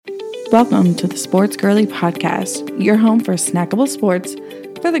Welcome to the Sports Girly Podcast, your home for snackable sports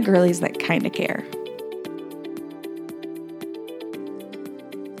for the girlies that kinda care.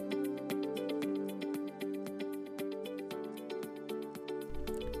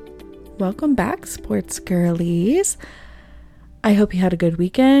 Welcome back, sports girlies. I hope you had a good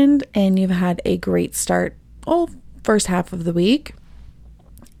weekend and you've had a great start, first half of the week.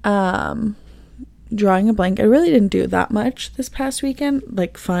 Drawing a blank, I really didn't do that much this past weekend,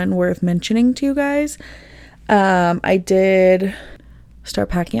 like fun worth mentioning to you guys. I did start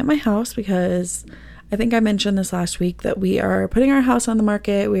packing up my house because I think I mentioned this last week that we are putting our house on the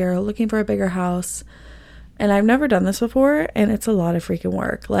market. We are looking for a bigger house, and I've never done this before, and it's a lot of freaking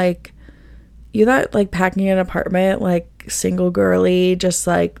work. Like, you thought like packing an apartment, like single girly, just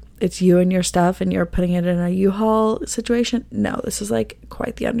like it's you and your stuff and you're putting it in a U-Haul situation. No, this is like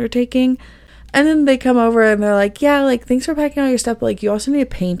quite the undertaking. And then they come over and they're like, yeah, like, thanks for packing all your stuff, but like, you also need to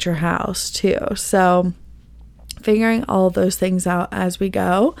paint your house too. So figuring all of those things out as we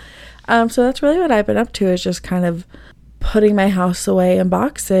go. So that's really what I've been up to, is just kind of putting my house away in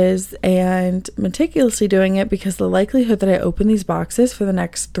boxes and meticulously doing it, because the likelihood that I open these boxes for the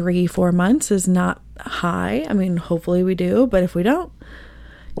next 3-4 months is not high. I mean, hopefully we do, but if we don't,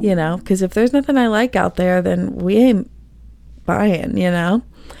 because if there's nothing I like out there, then we ain't buying,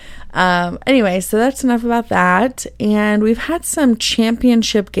 Anyway, so that's enough about that. And we've had some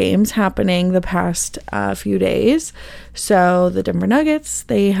championship games happening the past few days. So the Denver Nuggets,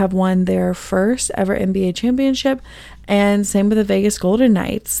 they have won their first ever NBA championship. And same with the Vegas Golden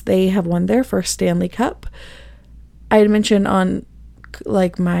Knights. They have won their first Stanley Cup. I had mentioned on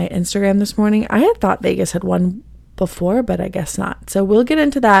like my Instagram this morning, I had thought Vegas had won before, but I guess not. So we'll get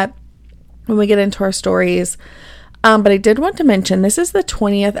into that when we get into our stories. But I did want to mention, this is the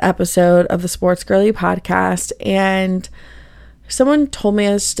 20th episode of the Sports Girly Podcast, and someone told me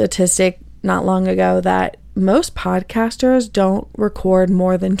a statistic not long ago that most podcasters don't record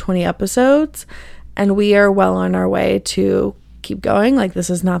more than 20 episodes, and we are well on our way to keep going. Like, this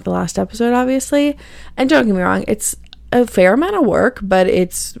is not the last episode, obviously, and don't get me wrong, it's a fair amount of work, but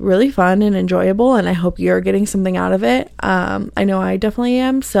it's really fun and enjoyable, and I hope you're getting something out of it. I know I definitely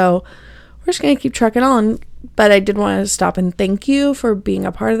am, so we're just going to keep trucking on. But I did want to stop and thank you for being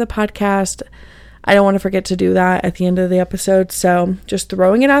a part of the podcast. I don't want to forget to do that at the end of the episode. So just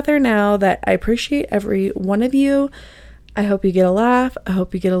throwing it out there now that I appreciate every one of you. I hope you get a laugh. I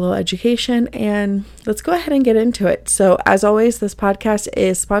hope you get a little education. And let's go ahead and get into it. So as always, this podcast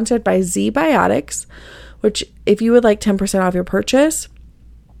is sponsored by ZBiotics, which if you would like 10% off your purchase,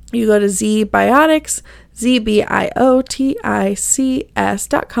 you go to ZBiotics,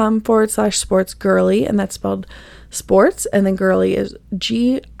 ZBiotics.com/sportsgirly, and that's spelled sports, and then girly is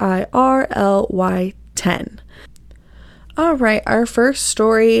GIRLY 10. All right, our first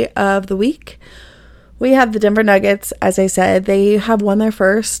story of the week. We have the Denver Nuggets. As I said, they have won their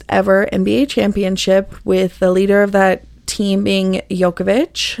first ever NBA championship, with the leader of that team being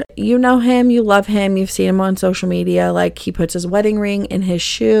Jokovic. You know him, you love him, you've seen him on social media. Like, he puts his wedding ring in his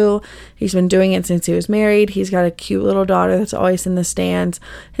shoe. He's been doing it since he was married. He's got a cute little daughter that's always in the stands.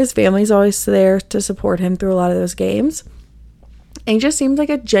 His family's always there to support him through a lot of those games. And he just seems like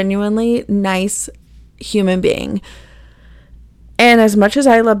a genuinely nice human being. And as much as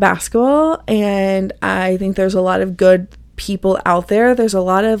I love basketball, and I think there's a lot of good people out there, there's a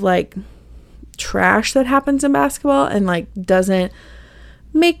lot of like trash that happens in basketball and like doesn't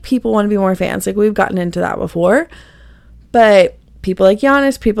make people want to be more fans. Like, we've gotten into that before, but people like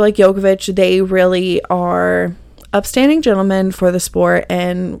Giannis, people like Jokovic, they really are upstanding gentlemen for the sport,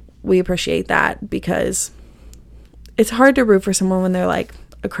 and we appreciate that, because it's hard to root for someone when they're like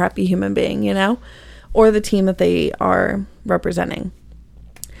a crappy human being, or the team that they are representing.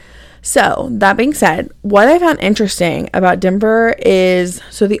 So, that being said, what I found interesting about Denver is,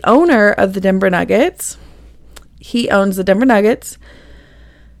 so the owner of the Denver Nuggets, he owns the Denver Nuggets,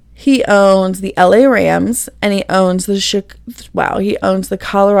 he owns the LA Rams, and he owns the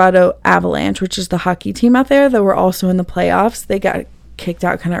Colorado Avalanche, which is the hockey team out there that were also in the playoffs. They got kicked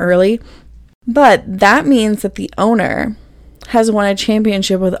out kind of early. But that means that the owner has won a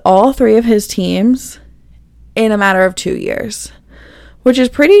championship with all three of his teams in a matter of 2 years, which is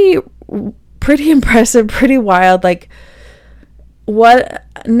pretty impressive, pretty wild. Like, what,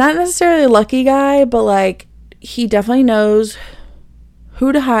 not necessarily a lucky guy, but like, he definitely knows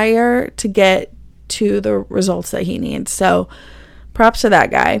who to hire to get to the results that he needs. So props to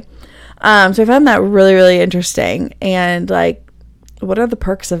that guy. So I found that really, really interesting. And like, what are the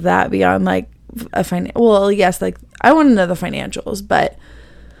perks of that beyond like yes, like I want to know the financials, but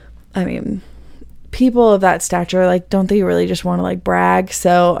I mean, people of that stature, like, don't they really just want to like brag?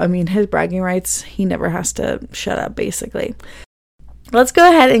 So, I mean, his bragging rights, he never has to shut up, basically. Let's go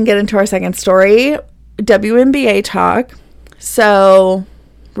ahead and get into our second story, WNBA talk. So,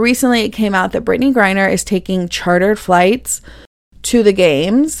 recently it came out that Brittney Griner is taking chartered flights to the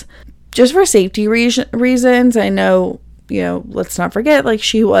games just for safety reasons. I know, let's not forget, like,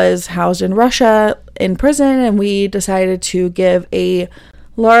 she was housed in Russia in prison, and we decided to give a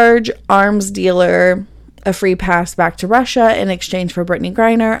large arms dealer a free pass back to Russia in exchange for Brittney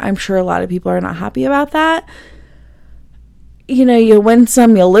Griner. I'm sure a lot of people are not happy about that. You win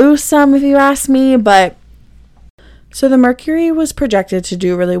some, you lose some, if you ask me. But so the Mercury was projected to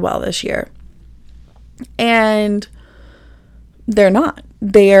do really well this year, and they're not.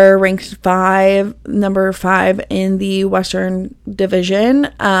 They're ranked number 5 in the Western Division.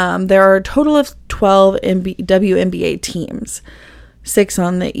 There are a total of 12 WNBA teams, 6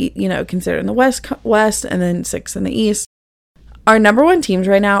 on the, considered in the West, and then 6 in the East. Our number 1 teams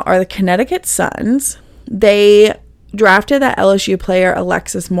right now are the Connecticut Suns. They drafted that LSU player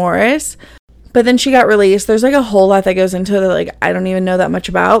Alexis Morris, but then she got released. There's like a whole lot that goes into it that, like, I don't even know that much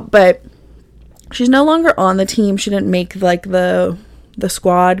about, but she's no longer on the team. She didn't make like the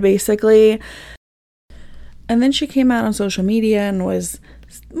squad, basically. And then she came out on social media and was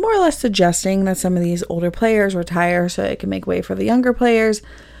more or less suggesting that some of these older players retire so it can make way for the younger players.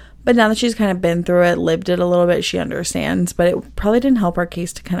 But now that she's kind of been through it, lived it a little bit, she understands. But it probably didn't help our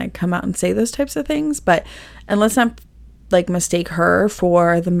case to kind of come out and say those types of things. And let's not like mistake her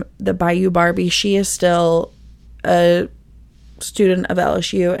for the Bayou Barbie. She is still a student of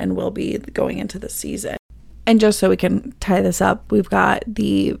LSU and will be going into the season. And just so we can tie this up, we've got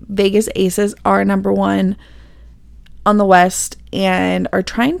the Vegas Aces are number 1 on the West and are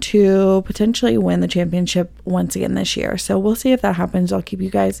trying to potentially win the championship once again this year. So we'll see if that happens. I'll keep you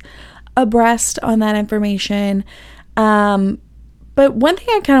guys abreast on that information. But one thing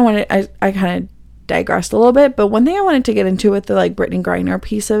I kind of wanted, I kind of digressed a little bit, but one thing I wanted to get into with the like Brittney Griner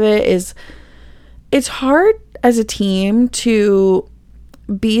piece of it is it's hard as a team to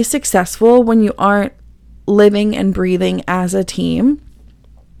be successful when you aren't living and breathing as a team.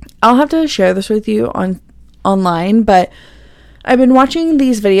 I'll have to share this with you online, but I've been watching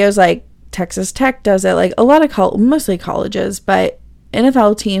these videos, like Texas Tech does it, like a lot of mostly colleges, but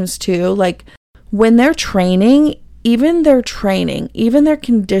NFL teams too. Like when they're training, even their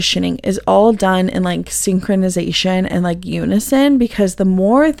conditioning is all done in like synchronization and like unison, because the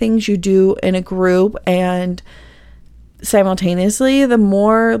more things you do in a group and simultaneously, the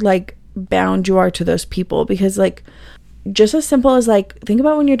more like bound you are to those people. Because like just as simple as like think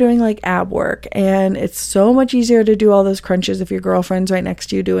about when you're doing like ab work, and it's so much easier to do all those crunches if your girlfriend's right next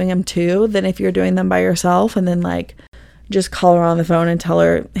to you doing them too than if you're doing them by yourself, and then like just call her on the phone and tell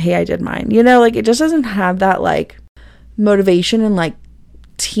her, hey, I did mine. Like it just doesn't have that like motivation and like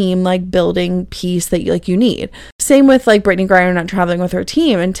team like building piece that you need. Same with like Brittney Griner not traveling with her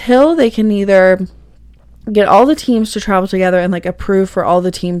team until they can either get all the teams to travel together and like approve for all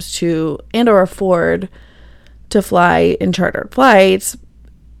the teams to and or afford to fly in chartered flights.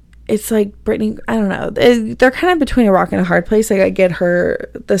 It's like Brittney, I don't know, they're kind of between a rock and a hard place. Like I get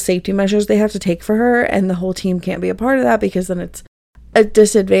the safety measures they have to take for her, and the whole team can't be a part of that because then it's a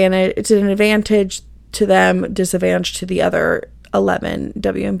disadvantage. It's an advantage to them, disadvantage to the other 11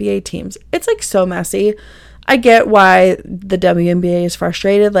 WNBA teams. It's like so messy. I get why the WNBA is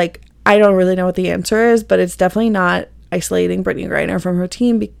frustrated. Like I don't really know what the answer is, but it's definitely not isolating Brittney Griner from her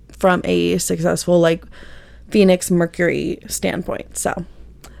team from a successful like Phoenix Mercury standpoint. So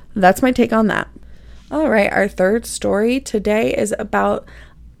that's my take on that. All right, our third story today is about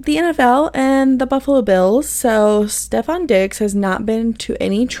the NFL and the Buffalo Bills. So Stefon Diggs has not been to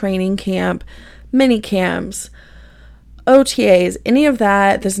any training camp, mini camps, OTAs, any of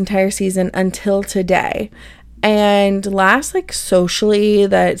that this entire season until today. And last like socially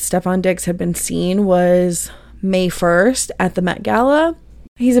that Stefon Diggs had been seen was May 1st at the Met Gala.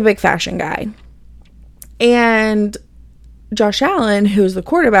 He's a big fashion guy. And Josh Allen, who's the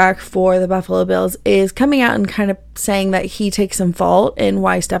quarterback for the Buffalo Bills, is coming out and kind of saying that he takes some fault in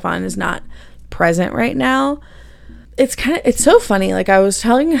why Stefon is not present right now. It's so funny. Like I was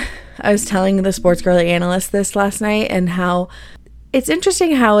telling the Sports Girly analyst this last night, and how it's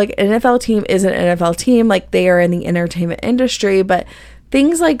interesting how like an NFL team is an NFL team, like they are in the entertainment industry, but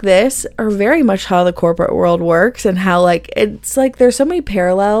things like this are very much how the corporate world works, and how like it's like there's so many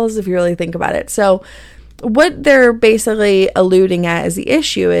parallels if you really think about it. So what they're basically alluding at as the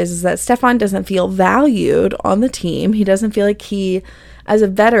issue is that Stefon doesn't feel valued on the team. He doesn't feel like he, as a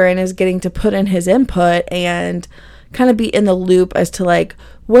veteran, is getting to put in his input and kind of be in the loop as to like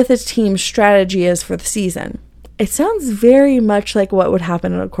what the team's strategy is for the season. It sounds very much like what would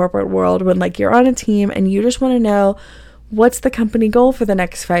happen in a corporate world when like you're on a team and you just want to know what's the company goal for the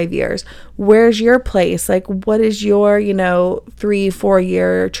next 5 years? Where's your place? Like, what is your, 3-4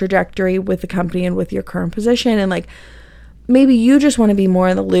 year trajectory with the company and with your current position? And like, maybe you just want to be more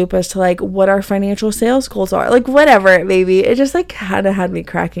in the loop as to like what our financial sales goals are, like whatever it may be. It just like kind of had me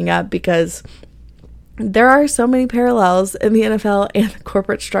cracking up because there are so many parallels in the NFL and the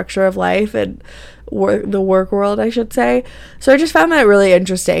corporate structure of life and the work world, I should say. So I just found that really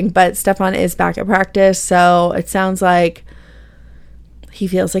interesting. But Stefan is back at practice, so it sounds like he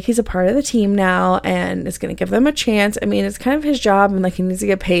feels like he's a part of the team now and is going to give them a chance. I mean, it's kind of his job and like he needs to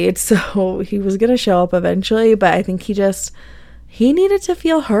get paid, so he was going to show up eventually, but I think he needed to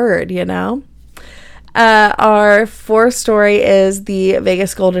feel heard, Our fourth story is the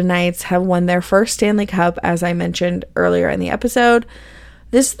Vegas Golden Knights have won their first Stanley Cup, as I mentioned earlier in the episode.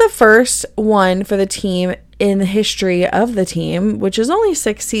 This is the first one for the team in the history of the team, which is only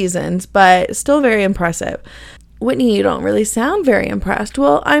 6 seasons, but still very impressive. Whitney, you don't really sound very impressed.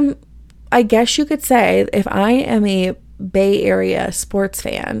 Well, I guess you could say if I am a Bay Area sports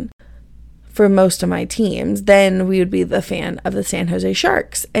fan for most of my teams, then we would be the fan of the San Jose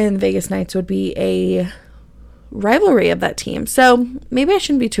Sharks, and Vegas Knights would be a rivalry of that team. So maybe I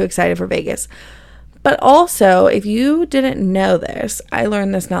shouldn't be too excited for Vegas. But also, if you didn't know this, I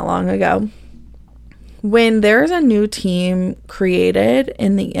learned this not long ago. When there's a new team created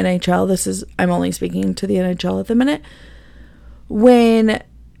in the NHL, I'm only speaking to the NHL at the minute. When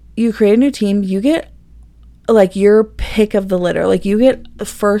you create a new team, you get like your pick of the litter. Like you get the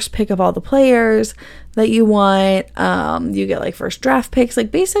first pick of all the players that you want. You get like first draft picks.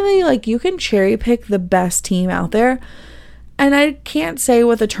 Like basically like you can cherry pick the best team out there. And I can't say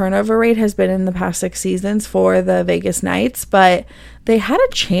what the turnover rate has been in the past 6 seasons for the Vegas Knights, but they had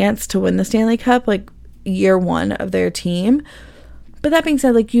a chance to win the Stanley Cup like year 1 of their team. But that being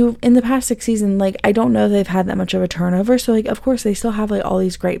said, like in the past 6 seasons, like I don't know they've had that much of a turnover. So like of course they still have like all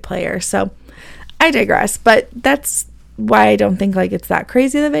these great players. So I digress, but that's why I don't think like it's that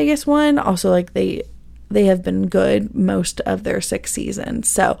crazy the Vegas one. Also like they have been good most of their 6 seasons.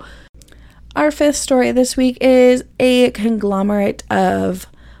 So our 5th story this week is a conglomerate of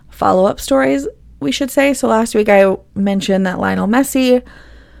follow-up stories, we should say. So last week I mentioned that Lionel Messi,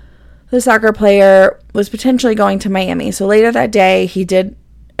 the soccer player, was potentially going to Miami. So later that day, he did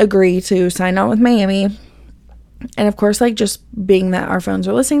agree to sign on with Miami. And of course, like just being that our phones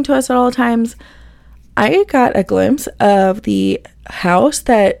are listening to us at all times, I got a glimpse of the house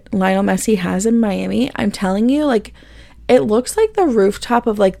that Lionel Messi has in Miami. I'm telling you, like, it looks like the rooftop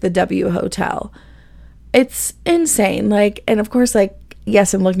of like the W Hotel. It's insane. Like, and of course, like,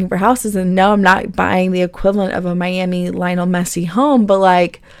 yes, I'm looking for houses, and no, I'm not buying the equivalent of a Miami Lionel Messi home, but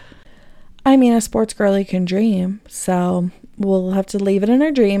like, I mean, a sports girly can dream. So we'll have to leave it in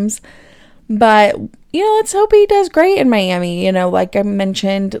our dreams. But, let's hope he does great in Miami. Like I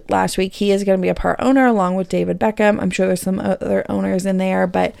mentioned last week, he is going to be a part owner along with David Beckham. I'm sure there's some other owners in there,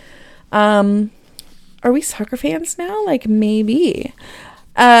 but are we soccer fans now? Like maybe.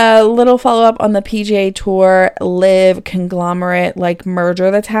 A little follow-up on the PGA Tour Live conglomerate like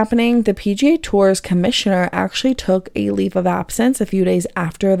merger that's happening. The PGA Tour's commissioner actually took a leave of absence a few days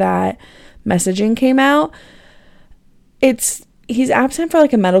after that messaging came out. He's absent for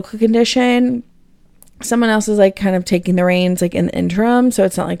like a medical condition. Someone else is like kind of taking the reins like in the interim, so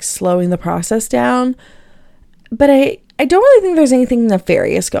it's not like slowing the process down. But I don't really think there's anything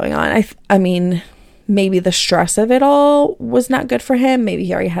nefarious going on. I mean, maybe the stress of it all was not good for him. Maybe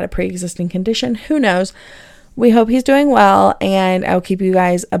he already had a pre-existing condition. Who knows? We hope he's doing well, and I'll keep you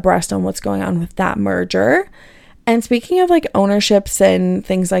guys abreast on what's going on with that merger. And speaking of like ownerships and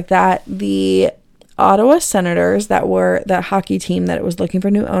things like that, the Ottawa Senators, that hockey team that was looking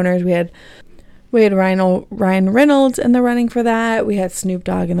for new owners, we had Ryan Reynolds in the running for that. We had Snoop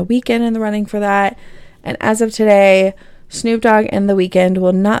Dogg and The Weeknd in the running for that. And as of today, Snoop Dogg and The Weeknd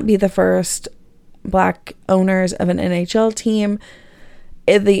will not be the first Black owners of an NHL team.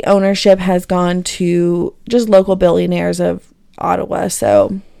 The ownership has gone to just local billionaires of Ottawa.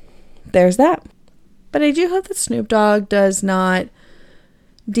 So there's that. But I do hope that Snoop Dogg does not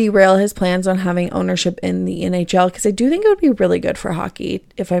derail his plans on having ownership in the NHL, because I do think it would be really good for hockey,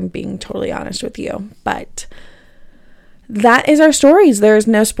 if I'm being totally honest with you. But that is our stories. There's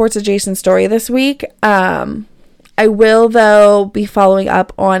no sports adjacent story this week. I will, though, be following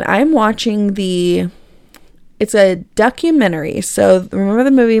up on, I'm watching it's a documentary. So remember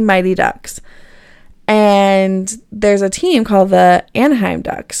the movie Mighty Ducks? And there's a team called the Anaheim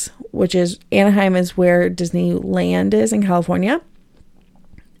Ducks. which is Anaheim is where Disneyland is in California.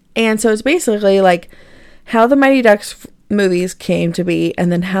 And so it's basically like how the Mighty Ducks movies came to be,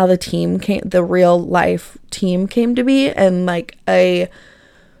 and then how the real life team came to be, and like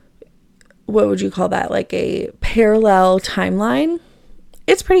what would you call that? Like a parallel timeline.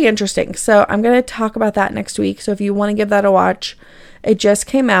 It's pretty interesting. So I'm going to talk about that next week. So if you want to give that a watch, it just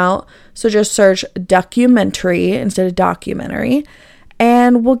came out. So just search documentary instead of documentary,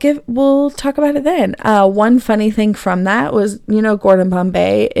 and we'll talk about it then. One funny thing from that was, Gordon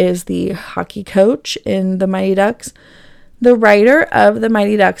Bombay is the hockey coach in the Mighty Ducks. The writer of the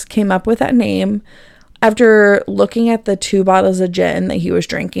Mighty Ducks came up with that name after looking at the 2 bottles of gin that he was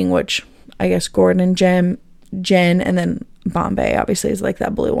drinking, which I guess Gordon and gin, and then Bombay obviously is like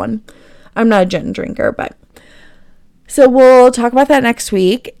that blue one. I'm not a gin drinker, but so we'll talk about that next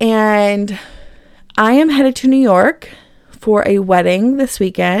week. And I am headed to New York for a wedding this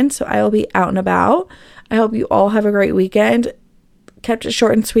weekend, so I will be out and about. I hope you all have a great weekend. Kept it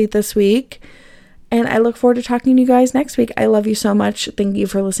short and sweet this week, and I look forward to talking to you guys next week. I love you so much. Thank you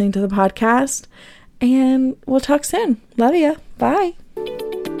for listening to the podcast, and we'll talk soon. Love you. Bye.